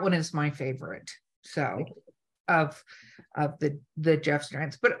that one is my favorite. So of the Jeff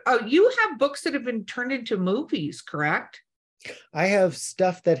Strands. But you have books that have been turned into movies, correct? I have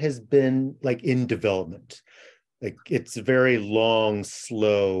stuff that has been like in development. Like, it's a very long,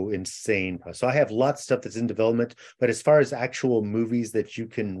 slow, insane process. So I have lots of stuff that's in development, but as far as actual movies that you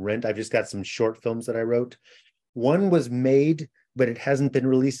can rent, I've just got some short films that I wrote. One was made, but it hasn't been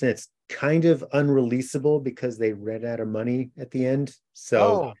released, and it's kind of unreleasable because they ran out of money at the end.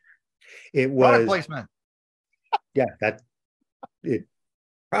 So it was product placement. Yeah,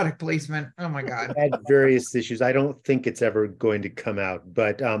 product placement. Oh my God. Had various issues. I don't think it's ever going to come out,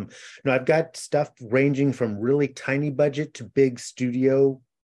 but no, I've got stuff ranging from really tiny budget to big studio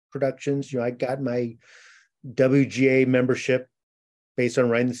productions. I got my WGA membership based on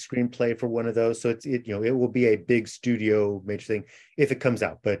writing the screenplay for one of those. So it will be a big studio major thing if it comes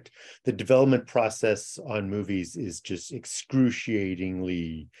out. But the development process on movies is just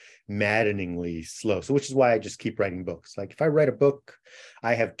excruciatingly, maddeningly slow. So which is why I just keep writing books. Like, if I write a book,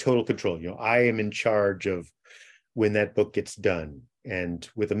 I have total control. I am in charge of when that book gets done. And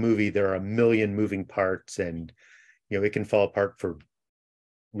with a movie, there are a million moving parts, and it can fall apart for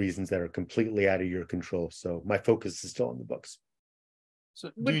reasons that are completely out of your control. So my focus is still on the books. So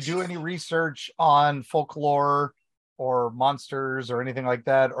do you do any research on folklore or monsters or anything like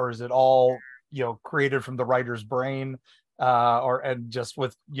that? Or is it all, created from the writer's brain, and just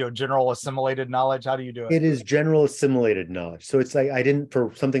with, general assimilated knowledge? How do you do it? It is general assimilated knowledge. So it's like,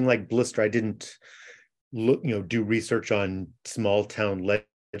 for something like Blister, I didn't do research on small town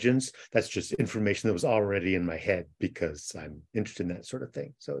legends. That's just information that was already in my head because I'm interested in that sort of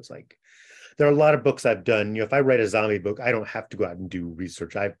thing. So it's like, there are a lot of books I've done. If I write a zombie book, I don't have to go out and do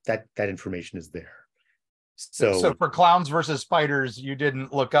research. That information is there. So for Clowns versus Spiders, you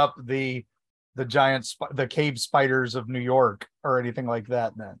didn't look up the giant the cave spiders of New York or anything like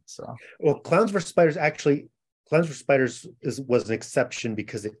that then. So Clowns versus Spiders was an exception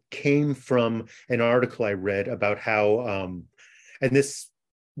because it came from an article I read about how and this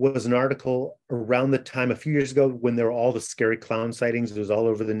was an article around the time a few years ago when there were all the scary clown sightings. It was all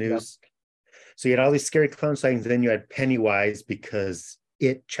over the news. Yep. So you had all these scary clown sightings, then you had Pennywise because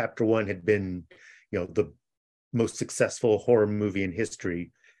Chapter 1 had been, the most successful horror movie in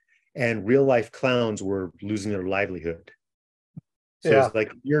history, and real life clowns were losing their livelihood. So it's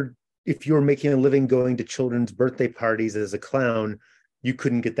like, you're if you were making a living going to children's birthday parties as a clown, you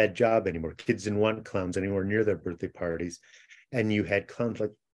couldn't get that job anymore. Kids didn't want clowns anywhere near their birthday parties. And you had clowns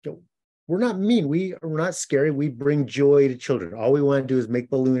like, we're not mean. We're not scary. We bring joy to children. All we want to do is make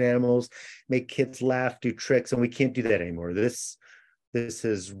balloon animals, make kids laugh, do tricks, and we can't do that anymore. This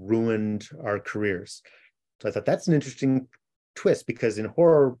has ruined our careers. So I thought that's an interesting twist, because in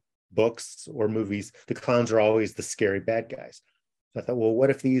horror books or movies, the clowns are always the scary bad guys. So I thought, well, what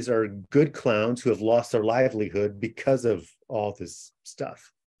if these are good clowns who have lost their livelihood because of all this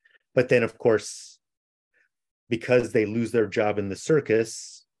stuff? But then, of course, because they lose their job in the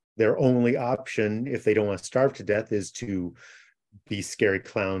circus, their only option, if they don't want to starve to death, is to be scary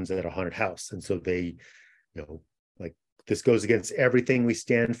clowns at a haunted house. And so they, like, this goes against everything we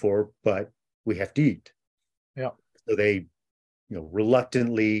stand for, but we have to eat. Yeah. So they,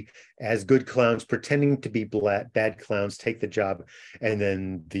 reluctantly, as good clowns, pretending to be bad clowns, take the job, and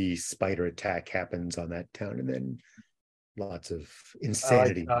then the spider attack happens on that town, and then lots of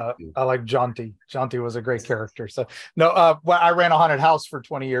insanity. I like Jaunty. Jaunty was a great character. So well, I ran a haunted house for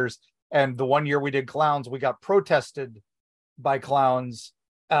 20 years, and the one year we did clowns, we got protested by clowns.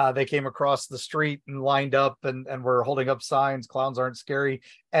 They came across the street and lined up and were holding up signs, "Clowns aren't scary."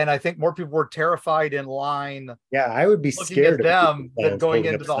 And I think more people were terrified in line. Yeah, I would be scared of them than going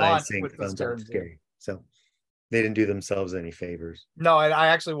into the haunt with the scary. So they didn't do themselves any favors. No, I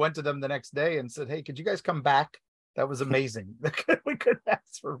actually went to them the next day and said, "Hey, could you guys come back? That was amazing." We couldn't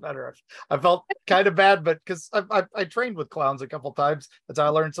ask for better. I felt kind of bad, but because I trained with clowns a couple times, that's how I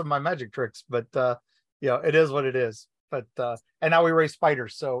learned some of my magic tricks. But it is what it is. But and now we raise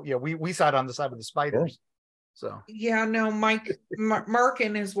spiders, so we sat on the side of the spiders. So Mark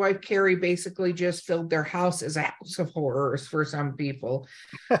and his wife Carrie basically just filled their house as a house of horrors for some people.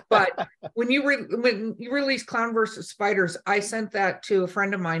 But when you release Clown versus Spiders, I sent that to a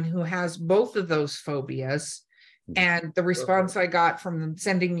friend of mine who has both of those phobias, and the response I got from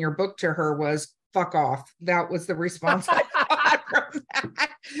sending your book to her was, "Fuck off." That was the response I got from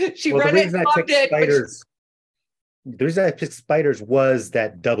that. She read it and loved it. The reason I picked spiders was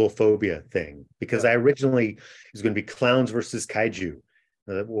that double phobia thing, because I originally was going to be clowns versus kaiju.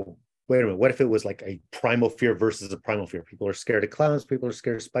 Well, wait a minute. What if it was like a primal fear versus a primal fear? People are scared of clowns. People are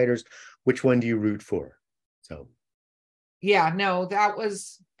scared of spiders. Which one do you root for? So. Yeah, no, that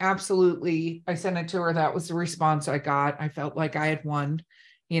was absolutely, I sent it to her. That was the response I got. I felt like I had won,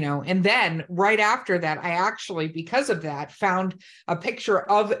 and then right after that, I actually, because of that, found a picture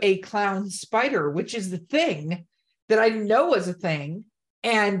of a clown spider, which is the thing that I know is a thing,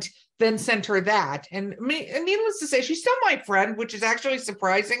 and then sent her that. And needless to say, she's still my friend, which is actually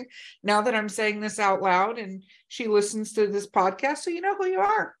surprising now that I'm saying this out loud, and she listens to this podcast. So you know who you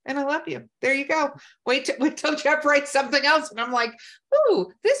are, and I love you. There you go. Wait till Jeff writes something else, and I'm like,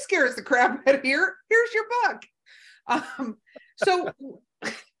 ooh, this scares the crap out of here. Here's your book. So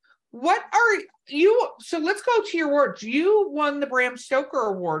what are you? So let's go to your awards. You won the Bram Stoker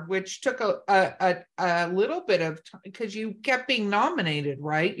Award, which took a little bit of time because you kept being nominated,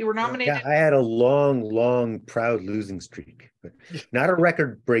 right? You were nominated. Yeah, I had a long, proud losing streak, but not a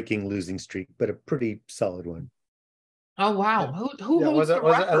record-breaking losing streak, but a pretty solid one. Oh wow! Who holds the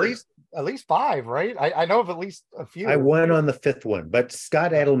record? Was at least 5, right? I know of at least a few. I won on the 5th one, but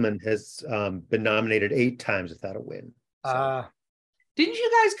Scott Edelman has been nominated 8 times without a win. So. Didn't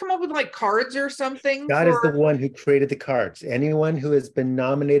you guys come up with like cards or something? Scott is the one who created the cards. Anyone who has been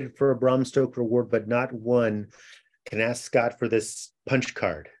nominated for a Bram Stoker Award but not won can ask Scott for this punch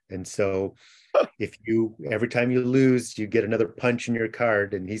card. And so every time you lose, you get another punch in your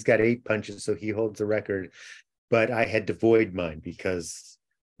card, and he's got 8 punches, so he holds the record. But I had to void mine because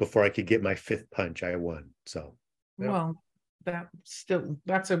before I could get my 5th punch, I won. So, well,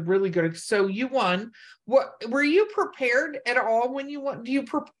 that's a really good. So you won. What were you prepared at all when you won?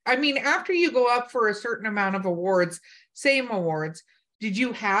 After you go up for a certain amount of awards, same awards, did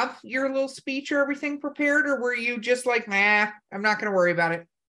you have your little speech or everything prepared, or were you just like, nah, I'm not going to worry about it?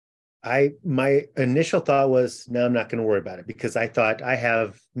 My initial thought was, no, I'm not going to worry about it, because I thought I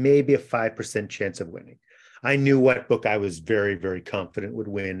have maybe a 5% chance of winning. I knew what book I was very, very confident would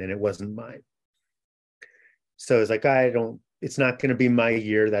win, and it wasn't mine. So it's like, it's not going to be my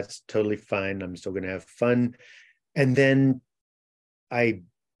year. That's totally fine. I'm still going to have fun. And then I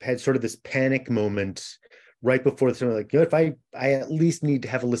had sort of this panic moment right before the like, if I at least need to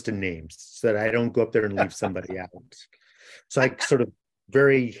have a list of names so that I don't go up there and leave somebody out. So I sort of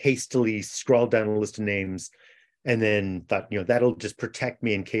very hastily scrawled down a list of names, and then thought, that'll just protect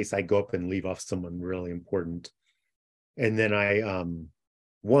me in case I go up and leave off someone really important. And then I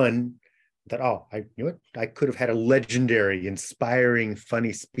won, I thought, oh, you know what? I could have had a legendary, inspiring,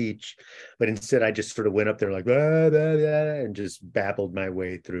 funny speech, but instead I just sort of went up there like blah, blah, blah, and just babbled my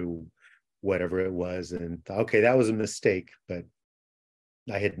way through whatever it was, and thought, okay, that was a mistake, but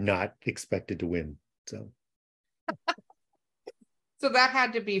I had not expected to win. So that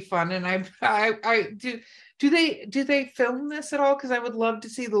had to be fun. And I do they film this at all? Because I would love to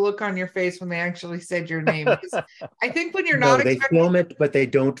see the look on your face when they actually said your name. Because I think when you're No, not they expecting, film it, but they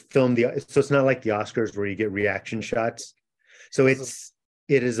don't film so it's not like the Oscars where you get reaction shots. So it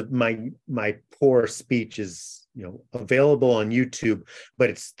is my poor speech is, you know, available on YouTube, but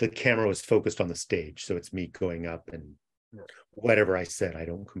it's the camera was focused on the stage, so it's me going up and whatever I said, I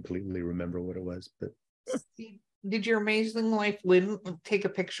don't completely remember what it was, but. Did your Amazing Life Lynn take a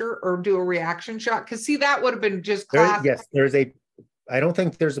picture or do a reaction shot? Because see, that would have been just classic. Yes, I don't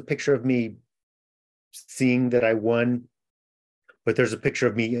think there's a picture of me seeing that I won, but there's a picture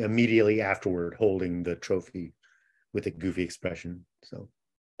of me immediately afterward holding the trophy with a goofy expression. So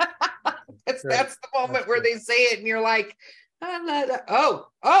that's the moment where they say it and you're like, oh,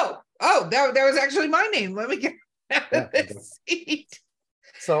 that was actually my name. Let me get out of this seat.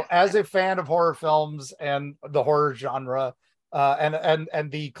 So as a fan of horror films and the horror genre,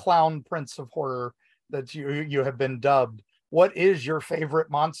 and the clown prince of horror that you have been dubbed, what is your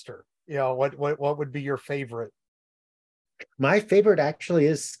favorite monster? You know, what would be your favorite? My favorite actually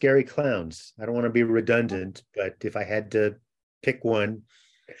is scary clowns. I don't want to be redundant, but if I had to pick one,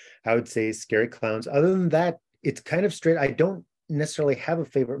 I would say scary clowns. Other than that, it's kind of straight. I don't necessarily have a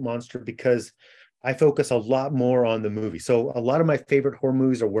favorite monster because I focus a lot more on the movie. So a lot of my favorite horror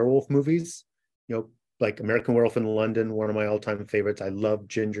movies are werewolf movies, you know, like American Werewolf in London, one of my all-time favorites. I love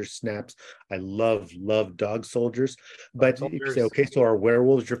Ginger Snaps. I love Dog Soldiers. But if you say, okay, so are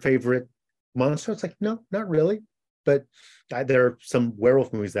werewolves your favorite monster? It's like, no, not really. But there are some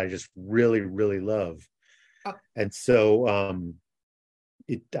werewolf movies that I just really, really love. Oh. And so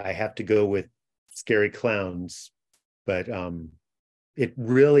I have to go with scary clowns. But it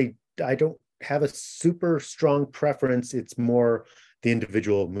really, I don't have a super strong preference. It's more the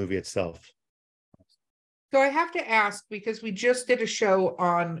individual movie itself. So I have to ask, because we just did a show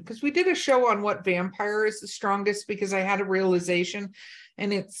on what vampire is the strongest, because I had a realization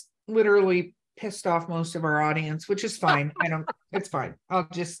and it's literally pissed off most of our audience, which is fine. It's fine. I'll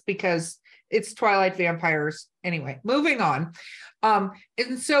just, because it's Twilight vampires. Anyway, moving on.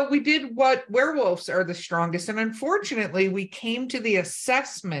 And so we did what werewolves are the strongest. And unfortunately, we came to the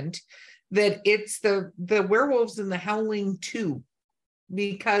assessment that it's the werewolves in the Howling 2,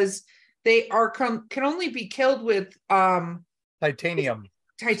 because they can only be killed with titanium.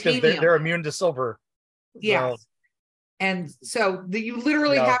 They're immune to silver. Yeah. So. And so you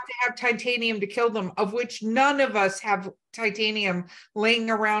literally have to have titanium to kill them, of which none of us have titanium laying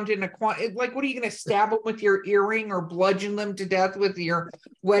around in like, what are you going to stab them with your earring or bludgeon them to death with your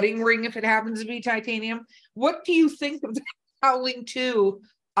wedding ring if it happens to be titanium? What do you think of the Howling 2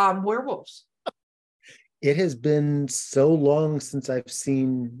 werewolves? It has been so long since I've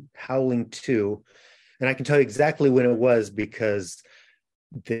seen Howling 2, and I can tell you exactly when it was, because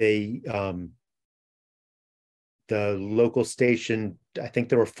they the local station, I think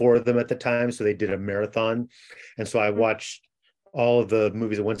there were 4 of them at the time, so they did a marathon, and so I watched all of the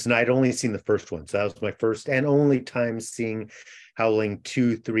movies at once, and I'd only seen the first one, so that was my first and only time seeing Howling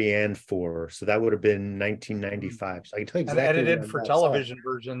 2, 3, and 4. So that would have been 1995. So I can tell you exactly. And edited for television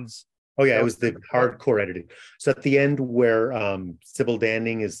versions. Oh yeah, it was the hardcore editing. So at the end where Sybil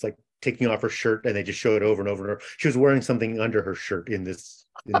Danning is like taking off her shirt, and they just show it over and over and over. She was wearing something under her shirt in this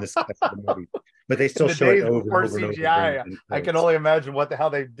movie, but they still show it over and over and over. I can only imagine how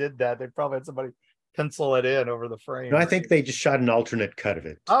they did that. They probably had somebody pencil it in over the frame. No, I think they just shot an alternate cut of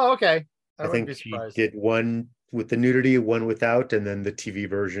it. Oh, okay. I think he did one with the nudity, one without, and then the TV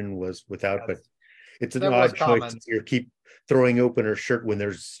version was without. But it's an odd choice to keep throwing open her shirt when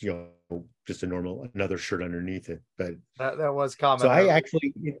there's, you know, just another shirt underneath it. But that was common. So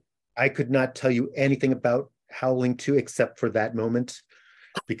I could not tell you anything about Howling 2 except for that moment,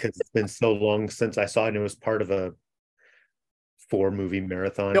 because it's been so long since I saw it, and it was part of a 4-movie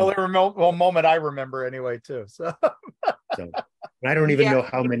marathon. The only moment I remember anyway, too. So I don't even know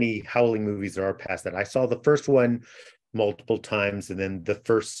how many Howling movies there are past that. I saw the first one multiple times, and then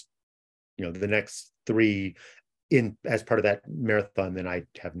the next 3 as part of that marathon. Then I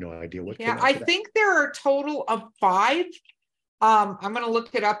have no idea what. Yeah, I think there are a total of 5. I'm going to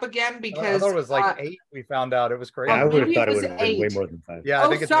look it up again, because I thought it was like 8. We found out it was crazy. I would have thought it would have been way more than 5.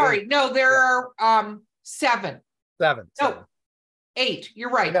 Yeah. Sorry. No, there are 7. 7. No, 8. You're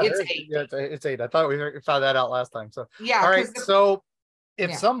right. Yeah, it's 8. Yeah, it's 8. I thought we found that out last time. So yeah. All right. So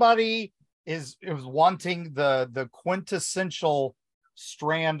if somebody is wanting the quintessential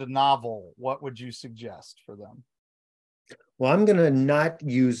Strand novel, what would you suggest for them? Well, I'm going to not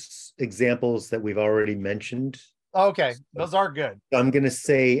use examples that we've already mentioned. Okay, those are good. I'm going to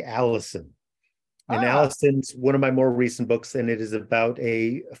say Allison. And Allison's one of my more recent books, and it is about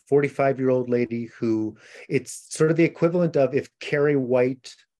a 45-year-old lady who, it's sort of the equivalent of if Carrie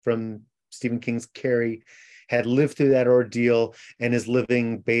White from Stephen King's Carrie had lived through that ordeal and is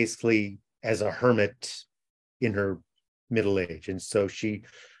living basically as a hermit in her middle age. And so she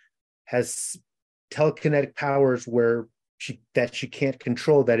has telekinetic powers where she can't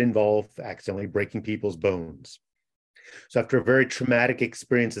control, that involve accidentally breaking people's bones. So after a very traumatic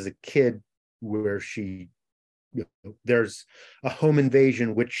experience as a kid, where there's a home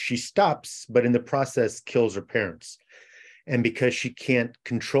invasion which she stops, but in the process kills her parents. And because she can't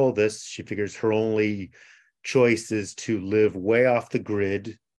control this, she figures her only choice is to live way off the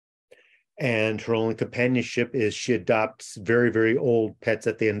grid. And her only companionship is she adopts very, very old pets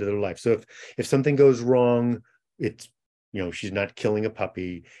at the end of their life. So if something goes wrong, it's, she's not killing a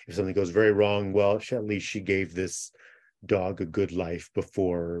puppy. If something goes very wrong, well, at least she gave this dog a good life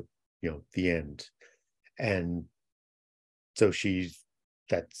before the end. And so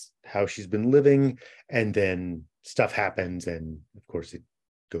that's how she's been living. And then stuff happens, and of course it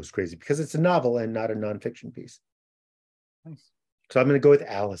goes crazy because it's a novel and not a nonfiction piece. Nice. So I'm going to go with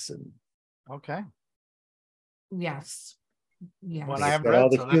Allison. Okay. Yes. Yeah. Well, I have all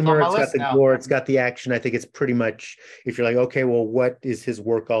the humor, it's got the now. gore, it's got the action. I think it's pretty much, if you're like, okay, well, what is his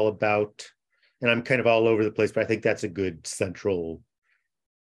work all about? And I'm kind of all over the place, but I think that's a good central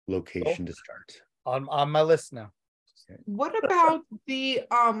location to start. On my list now. What about the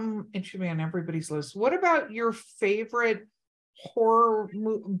it should be on everybody's list. What about your favorite horror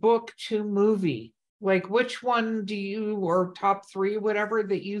book to movie? Like, which one do you, or top three, whatever,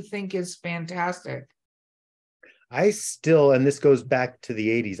 that you think is fantastic? I still, and this goes back to the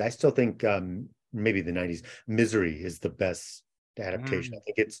 80s, I still think maybe the 90s, Misery is the best adaptation. I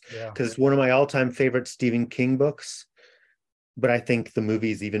think it's because it's one of my all-time favorite Stephen King books, but I think the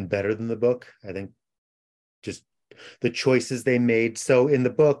movie is even better than the book. I think just the choices they made. So in the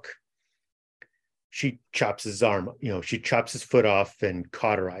book, she chops his arm, she chops his foot off and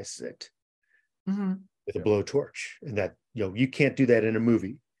cauterizes it with a blowtorch. And that, you can't do that in a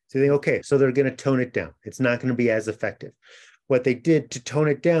movie. So they think, okay, so they're going to tone it down. It's not going to be as effective. What they did to tone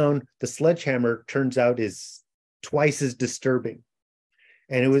it down, the sledgehammer turns out is twice as disturbing.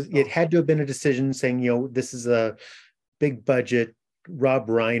 And it had to have been a decision saying, this is a big budget Rob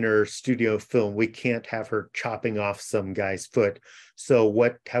Reiner studio film. We can't have her chopping off some guy's foot. So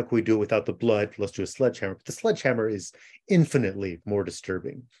how can we do it without the blood? Let's do a sledgehammer. But the sledgehammer is infinitely more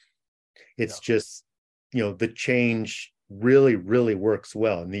disturbing. It's just, the change really, really works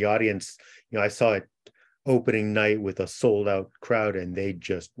well. And the audience, I saw it opening night with a sold out crowd, and they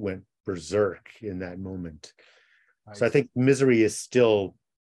just went berserk in that moment. Nice. So I think Misery is still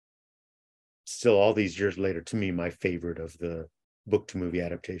all these years later, to me, my favorite of the book to movie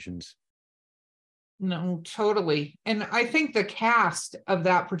adaptations. No, totally. And I think the cast of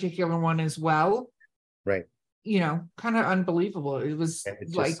that particular one as well, right, kind of unbelievable. It was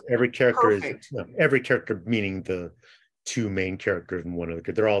like every character perfect. Every character, meaning the two main characters and one other,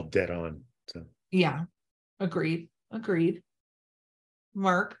 they're all dead on. So yeah, agreed.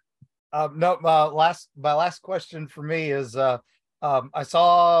 Mark? No, my last question for me is I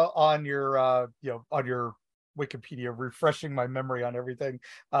saw on your on your Wikipedia, refreshing my memory on everything,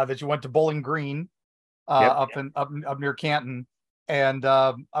 that you went to Bowling Green up near Canton, and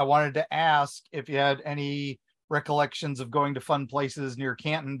I wanted to ask if you had any recollections of going to fun places near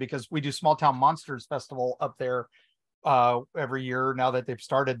Canton, because we do Small Town Monsters Festival up there every year now that they've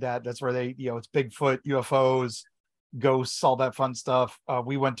started that. That's where they, it's Bigfoot, UFOs, ghosts, all that fun stuff.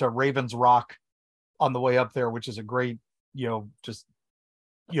 We went to Ravens Rock on the way up there, which is a great,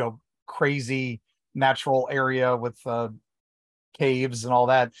 crazy natural area with caves and all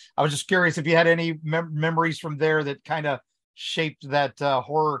that. I was just curious if you had any memories from there that kind of shaped that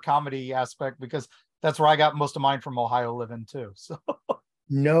horror comedy aspect, because that's where I got most of mine from Ohio living too. So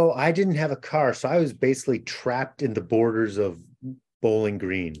no, I didn't have a car, so I was basically trapped in the borders of Bowling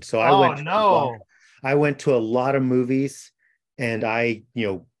Green. So I went to a lot of movies, and I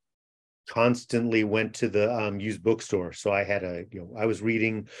constantly went to the used bookstore. So I had I was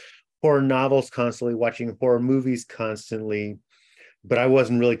reading horror novels constantly, watching horror movies constantly, but I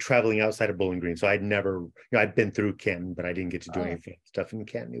wasn't really traveling outside of Bowling Green. So I'd never, I'd been through Canton, but I didn't get to do any stuff in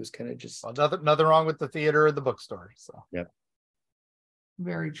Canton. It was kind of just nothing wrong with the theater or the bookstore. So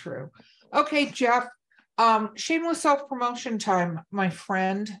very true. Okay, Jeff, shameless self-promotion time, my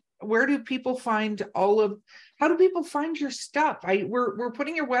friend. where do people find how do people find your stuff? We're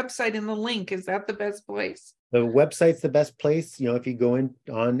putting your website in the link. Is that the best place? The website's the best place. If you go in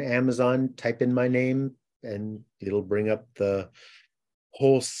on Amazon, type in my name, and it'll bring up the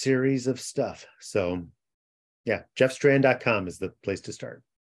whole series of stuff. So yeah, jeffstrand.com is the place to start.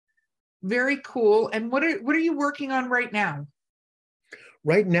 Very cool. And what are you working on right now?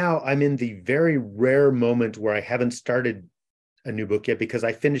 Right now, I'm in the very rare moment where I haven't started a new book yet because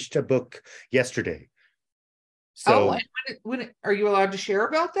I finished a book yesterday. So and when are you allowed to share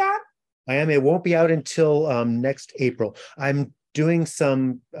about that? I am. It won't be out until next April. I'm doing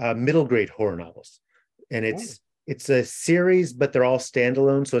some middle grade horror novels, and it's a series, but they're all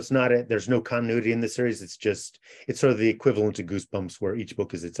standalone. So it's not there's no continuity in the series. It's sort of the equivalent to Goosebumps, where each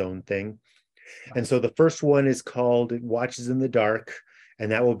book is its own thing. And so the first one is called Watches in the Dark,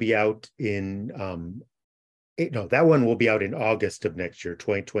 and that will be out in that one will be out in August of next year,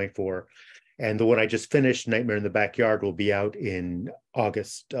 2024. And the one I just finished, Nightmare in the Backyard, will be out in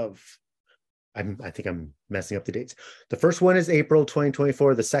August of, I think I'm messing up the dates. The first one is April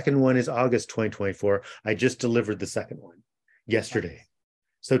 2024. The second one is August 2024. I just delivered the second one yesterday.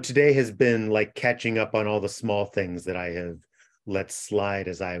 So today has been like catching up on all the small things that I have let slide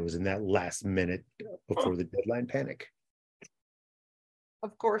as I was in that last minute before the deadline panic.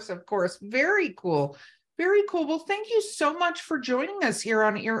 Of course. Very cool. Very cool. Well, thank you so much for joining us here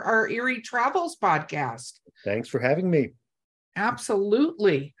on our Eerie Travels podcast. Thanks for having me.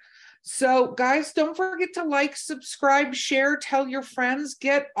 Absolutely. So, guys, don't forget to like, subscribe, share, tell your friends,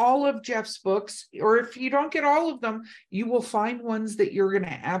 get all of Jeff's books. Or if you don't get all of them, you will find ones that you're going to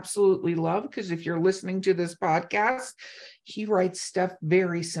absolutely love. Because if you're listening to this podcast, he writes stuff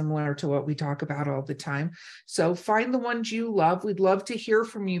very similar to what we talk about all the time. So find the ones you love. We'd love to hear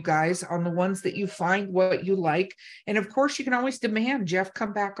from you guys on the ones that you find what you like. And of course, you can always demand Jeff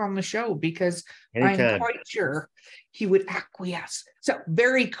come back on the show because I'm quite sure he would acquiesce. So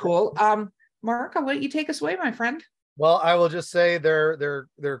very cool. Mark, I'll let you take us away, my friend. Well, I will just say they're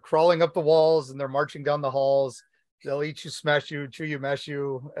crawling up the walls and they're marching down the halls. They'll eat you, smash you, chew you, mash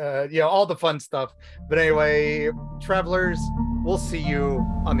you, all the fun stuff. But anyway, travelers, we'll see you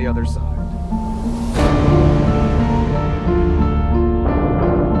on the other side.